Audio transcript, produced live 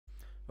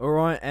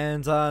Alright,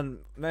 and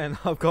man,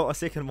 I've got a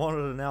second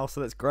monitor now,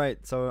 so that's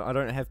great. So I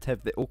don't have to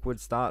have the awkward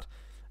start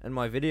in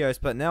my videos.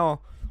 But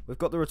now we've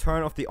got the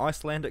return of the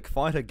Icelandic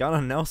fighter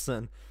Gunnar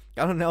Nelson.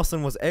 Gunnar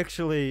Nelson was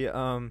actually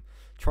trying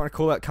to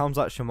call out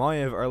Khamzat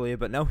Chimaev earlier,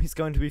 but now he's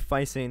going to be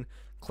facing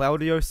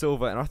Claudio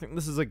Silva, and I think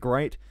this is a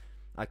great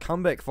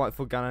comeback fight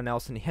for Gunnar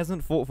Nelson. He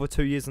hasn't fought for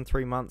 2 years and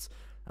 3 months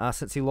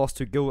since he lost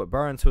to Gilbert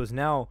Burns, who is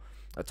now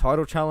a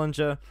title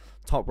challenger,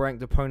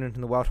 top-ranked opponent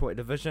in the welterweight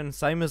division.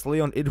 Same as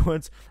Leon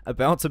Edwards,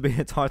 about to be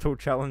a title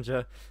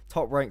challenger,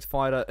 top-ranked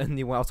fighter in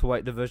the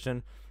welterweight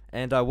division.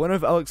 And a win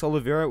over Alex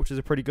Oliveira, which is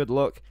a pretty good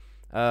look.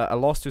 A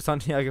loss to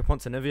Santiago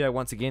Ponzinibbio,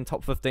 once again,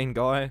 top 15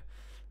 guy.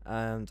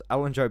 And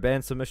Alan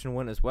Jouban submission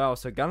win as well.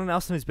 So Gunnar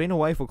Nelson has been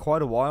away for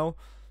quite a while.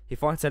 He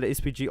fights out of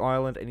SPG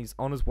Ireland, and he's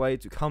on his way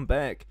to come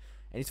back.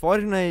 And he's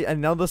fighting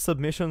another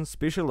submission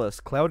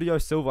specialist, Claudio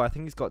Silva. I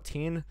think he's got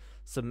 10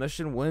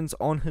 submission wins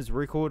on his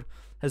record.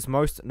 His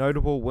most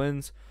notable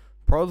wins,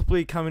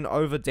 probably coming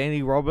over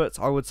Danny Roberts,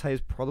 I would say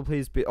is probably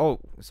his best. Oh,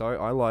 sorry,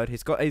 I lied.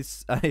 He's got a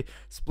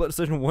split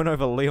decision win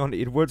over Leon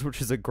Edwards,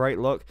 which is a great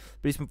look.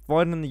 But he's been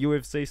fighting in the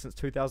UFC since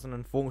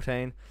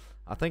 2014.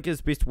 I think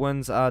his best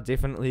wins are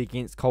definitely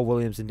against Cole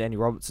Williams and Danny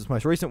Roberts, his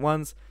most recent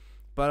ones.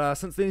 But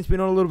since then, he's been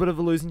on a little bit of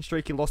a losing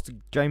streak. He lost to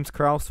James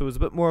Krause, who was a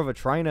bit more of a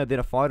trainer than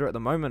a fighter at the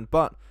moment,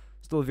 but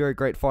still a very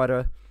great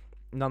fighter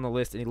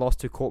nonetheless. And he lost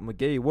to Court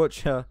McGee,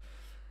 which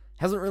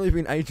hasn't really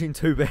been aging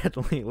too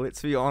badly,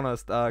 let's be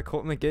honest.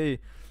 Court McGee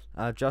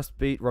just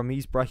beat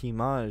Ramiz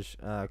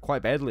Brahimaj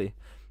quite badly.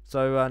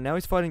 So now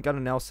he's fighting Gunnar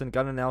Nelson.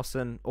 Gunnar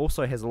Nelson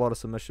also has a lot of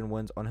submission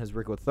wins on his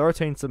record.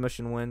 13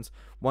 submission wins,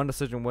 1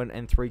 decision win,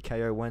 and 3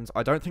 KO wins.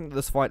 I don't think that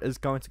this fight is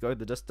going to go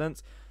the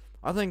distance.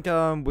 I think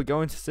we're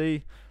going to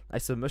see a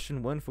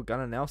submission win for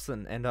Gunnar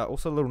Nelson. And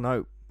also a little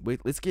note,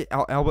 let's get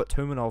Albert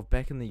Tumenov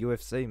back in the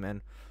UFC,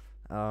 man.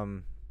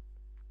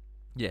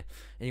 Yeah,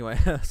 anyway,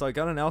 so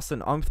Gunnar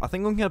Nelson, I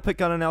think I'm going to pick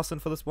Gunnar Nelson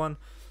for this one.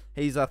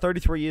 He's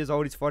 33 years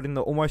old. He's fighting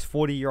the almost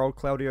 40-year-old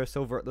Claudio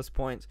Silva at this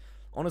point,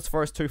 on his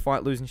first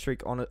 2-fight losing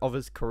streak of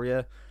his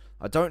career.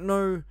 I don't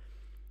know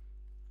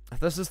if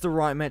this is the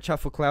right matchup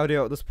for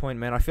Claudio at this point,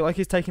 man. I feel like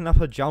he's taking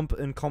up a jump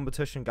in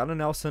competition. Gunnar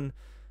Nelson,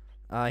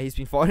 he's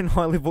been fighting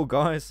high-level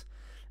guys,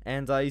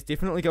 and he's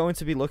definitely going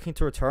to be looking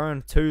to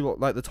return to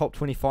like the top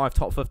 25,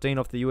 top 15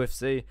 of the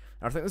UFC.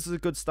 And I think this is a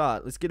good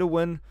start. Let's get a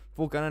win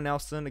for Gunnar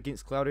Nelson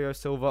against Claudio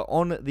Silva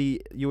on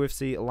the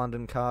UFC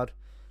London card.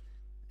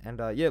 And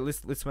yeah,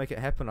 let's make it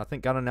happen. I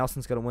think Gunnar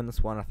Nelson's going to win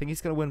this one. I think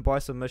he's going to win by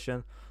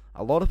submission.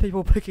 A lot of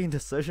people picking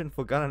decision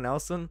for Gunnar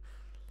Nelson.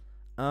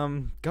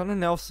 Gunnar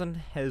Nelson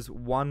has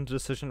 1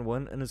 decision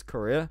win in his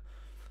career.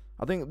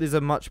 I think there's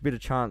a much better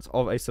chance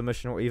of a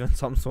submission or even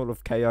some sort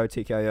of KO,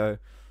 TKO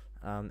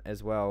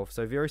as well.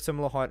 So very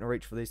similar height and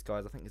reach for these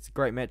guys. I think it's a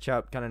great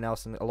matchup. Gunnar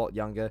Nelson, a lot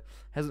younger,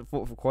 hasn't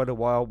fought for quite a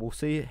while. We'll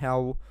see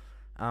how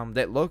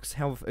that looks,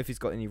 if he's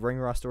got any ring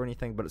rust or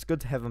anything. But it's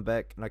good to have him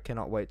back, and I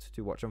cannot wait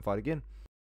to watch him fight again.